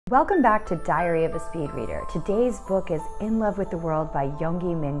Welcome back to Diary of a Speed Reader. Today's book is In Love with the World by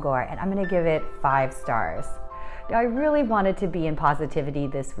Yongey Mingyur, and I'm going to give it 5 stars. Now, I really wanted to be in positivity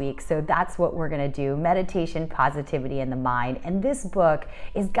this week, so that's what we're going to do. Meditation, positivity, and the mind. And this book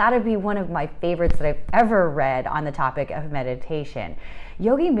has got to be one of my favorites that I've ever read on the topic of meditation.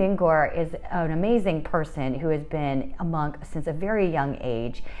 Yongey Mingyur is an amazing person who has been a monk since a very young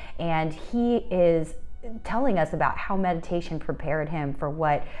age, and he is telling us about how meditation prepared him for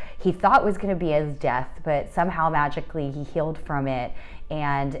what he thought was going to be his death, but somehow magically he healed from it,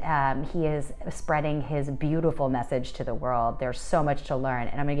 and he is spreading his beautiful message to the world. There's so much to learn,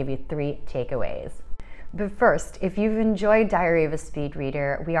 and I'm going to give you 3 takeaways. But first, if you've enjoyed Diary of a Speed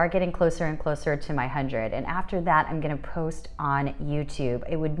Reader, we are getting closer and closer to my 100, and after that I'm going to post on YouTube.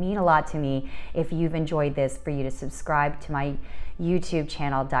 It would mean a lot to me if you've enjoyed this for you to subscribe to my YouTube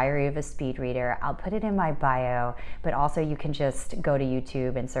channel, Diary of a Speed Reader. I'll put it in my bio, but also you can just go to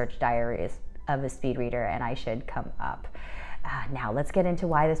YouTube and search Diaries of a Speed Reader and I should come up. Now let's get into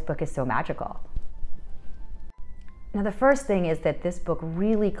why this book is so magical. Now, the first thing is that this book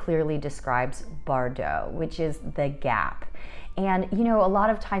really clearly describes bardo, which is the gap. And you know, a lot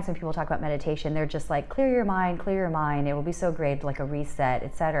of times when people talk about meditation, they're just like, clear your mind, it will be so great, like a reset,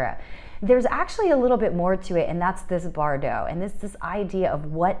 etc. There's actually a little bit more to it, and that's this bardo, and this idea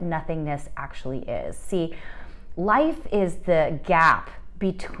of what nothingness actually is. See, life is the gap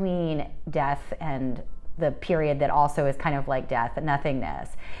between death and the period that also is kind of like death, nothingness.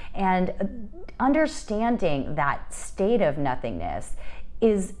 And understanding that state of nothingness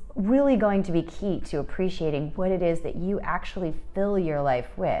is really going to be key to appreciating what it is that you actually fill your life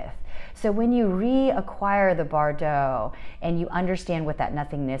with. So when you reacquire the bardo and you understand what that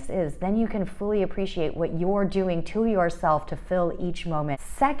nothingness is, then you can fully appreciate what you're doing to yourself to fill each moment.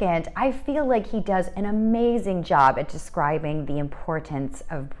 Second, I feel like he does an amazing job at describing the importance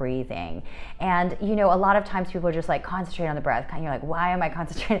of breathing. And you know, a lot of times people are just like, concentrate on the breath. And you're like, why am I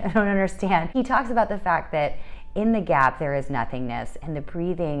concentrating? I don't understand. He talks about the fact that in the gap there is nothingness, and the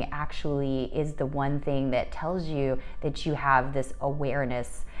breathing actually is the one thing that tells you that you have this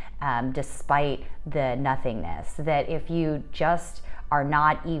awareness despite the nothingness. That if you just are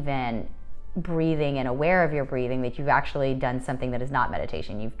not even breathing and aware of your breathing, that you've actually done something that is not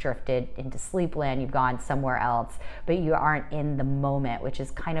meditation. You've drifted into sleep land, you've gone somewhere else, but you aren't in the moment, which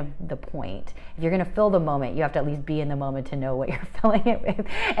is kind of the point. If you're going to fill the moment, you have to at least be in the moment to know what you're filling it with.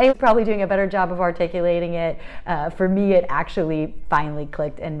 And he's probably doing a better job of articulating it. For me, it actually finally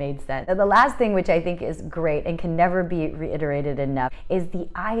clicked and made sense. And the last thing, which I think is great and can never be reiterated enough, is the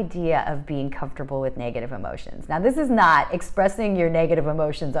idea of being comfortable with negative emotions. Now, this is not expressing your negative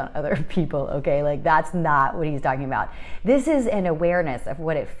emotions on other people. Okay, like that's not what he's talking about. This is an awareness of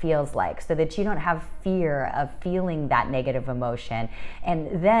what it feels like, so that you don't have fear of feeling that negative emotion.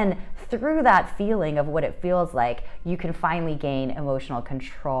 And then through that feeling of what it feels like, you can finally gain emotional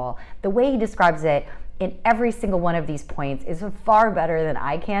control. The way he describes it in every single one of these points is far better than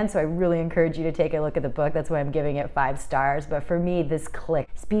I can, so I really encourage you to take a look at the book. That's why I'm giving it 5 stars, but for me, this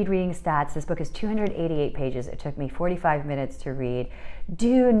clicked. Speed reading stats, this book is 288 pages. It took me 45 minutes to read.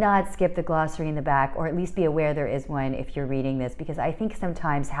 Do not skip the glossary in the back, or at least be aware there is one if you're reading this, because I think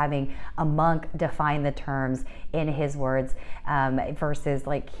sometimes having a monk define the terms in his words versus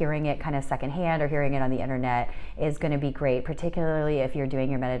like hearing it kind of secondhand or hearing it on the internet is going to be great, particularly if you're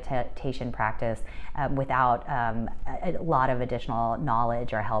doing your meditation practice without a lot of additional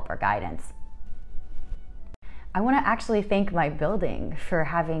knowledge or help or guidance. I want to actually thank my building for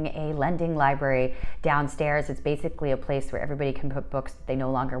having a lending library downstairs. It's basically a place where everybody can put books that they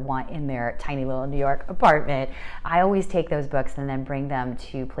no longer want in their tiny little New York apartment. I always take those books and then bring them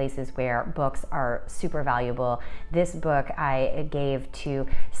to places where books are super valuable. This book I gave to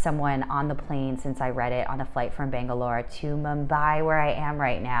someone on the plane since I read it on the flight from Bangalore to Mumbai, where I am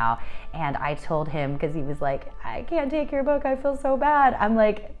right now. And I told him, because he was like, I can't take your book, I feel so bad. I'm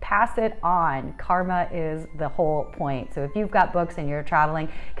like, pass it on. Karma is the whole point. So if you've got books and you're traveling,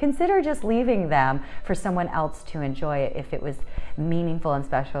 consider just leaving them for someone else to enjoy it if it was meaningful and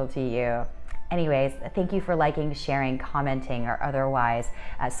special to you. Anyways, thank you for liking, sharing, commenting, or otherwise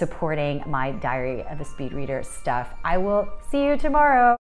supporting my Diary of a Speed Reader stuff. I will see you tomorrow.